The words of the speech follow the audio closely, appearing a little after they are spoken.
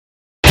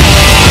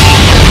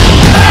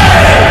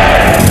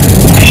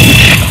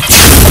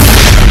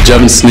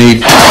Jevan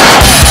Snead,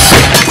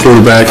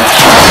 quarterback,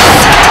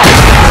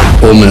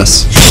 Ole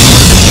Miss.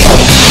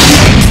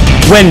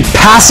 When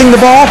passing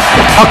the ball,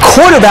 a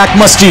quarterback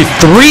must do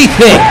three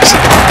things: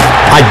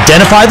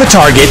 identify the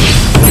target,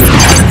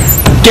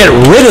 get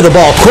rid of the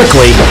ball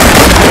quickly,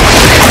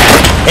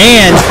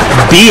 and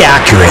be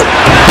accurate.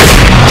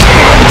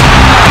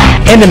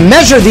 And to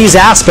measure these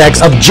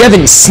aspects of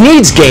Jevan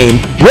Snead's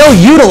game, we'll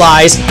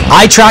utilize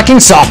eye-tracking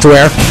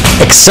software,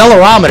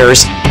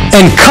 accelerometers,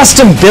 and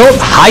custom-built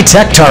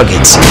high-tech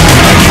targets.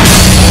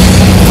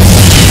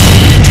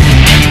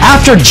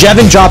 After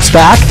Jevan drops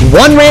back,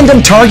 one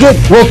random target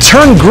will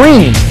turn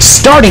green,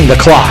 starting the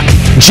clock.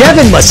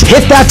 Jevan must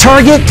hit that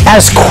target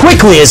as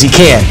quickly as he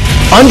can,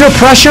 under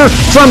pressure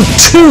from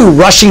two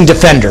rushing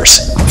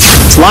defenders.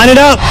 Let's line it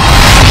up.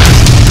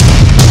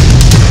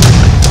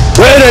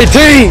 Ready,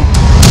 team!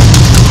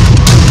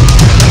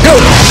 Go!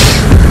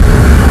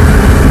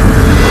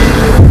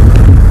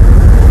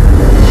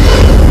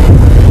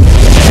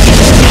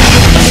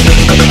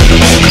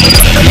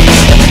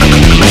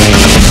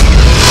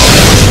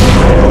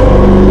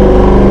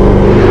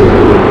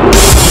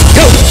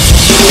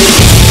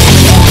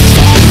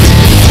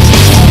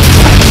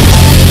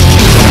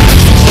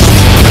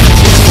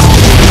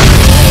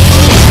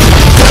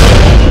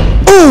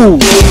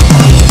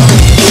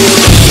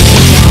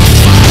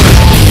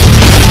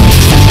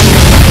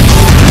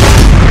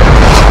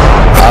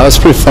 That's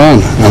pretty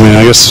fun. I mean,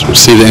 I guess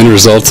see the end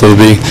result, it'll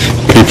be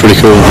pretty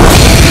cool.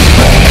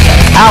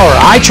 Our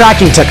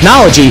eye-tracking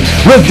technology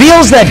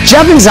reveals that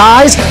Jevan's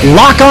eyes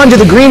lock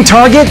onto the green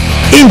target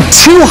in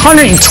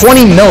 220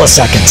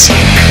 milliseconds.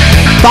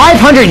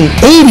 580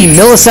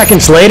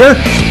 milliseconds later,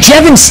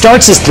 Jevan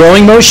starts his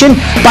throwing motion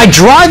by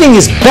driving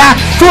his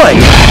back foot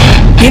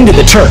into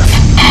the turf.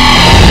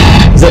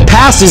 The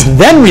pass is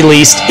then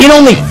released in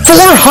only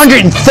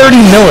 430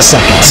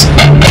 milliseconds.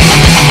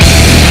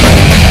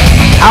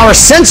 Our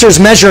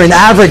sensors measure an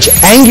average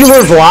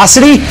angular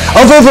velocity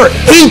of over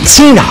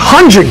 1,800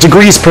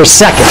 degrees per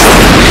second,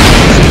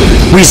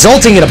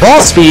 resulting in a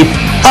ball speed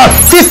of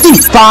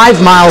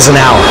 55 miles an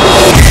hour.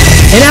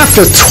 And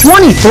after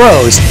 20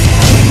 throws,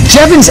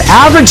 Jevan's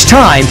average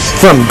time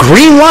from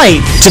green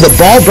light to the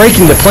ball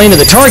breaking the plane of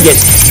the target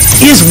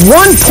is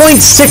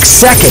 1.6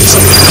 seconds,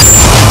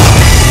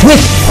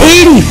 with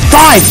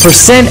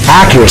 85%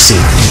 accuracy.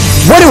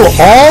 What do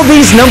all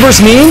these numbers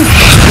mean?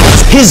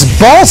 His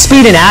ball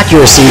speed and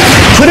accuracy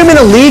put him in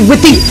a league with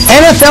the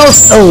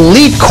NFL's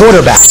elite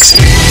quarterbacks.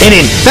 And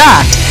in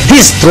fact,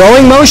 his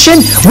throwing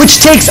motion,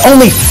 which takes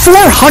only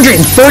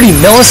 430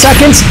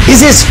 milliseconds,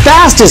 is as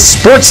fast as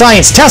Sport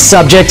Science test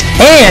subject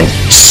and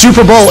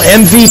Super Bowl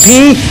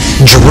MVP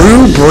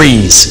Drew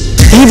Brees.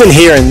 Even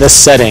here in this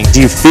setting, do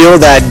you feel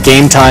that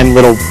game time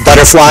little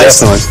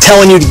butterflies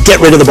telling you to get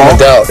rid of the ball? No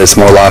doubt. It's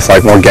more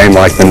lifelike, more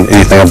game-like than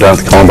anything I've done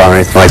at the Combine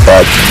or anything like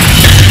that.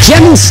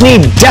 Jevan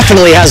Snead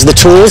definitely has the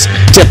tools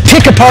to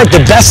pick apart the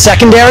best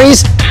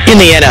secondaries in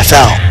the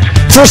NFL.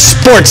 For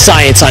Sports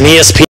Science on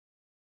ESPN.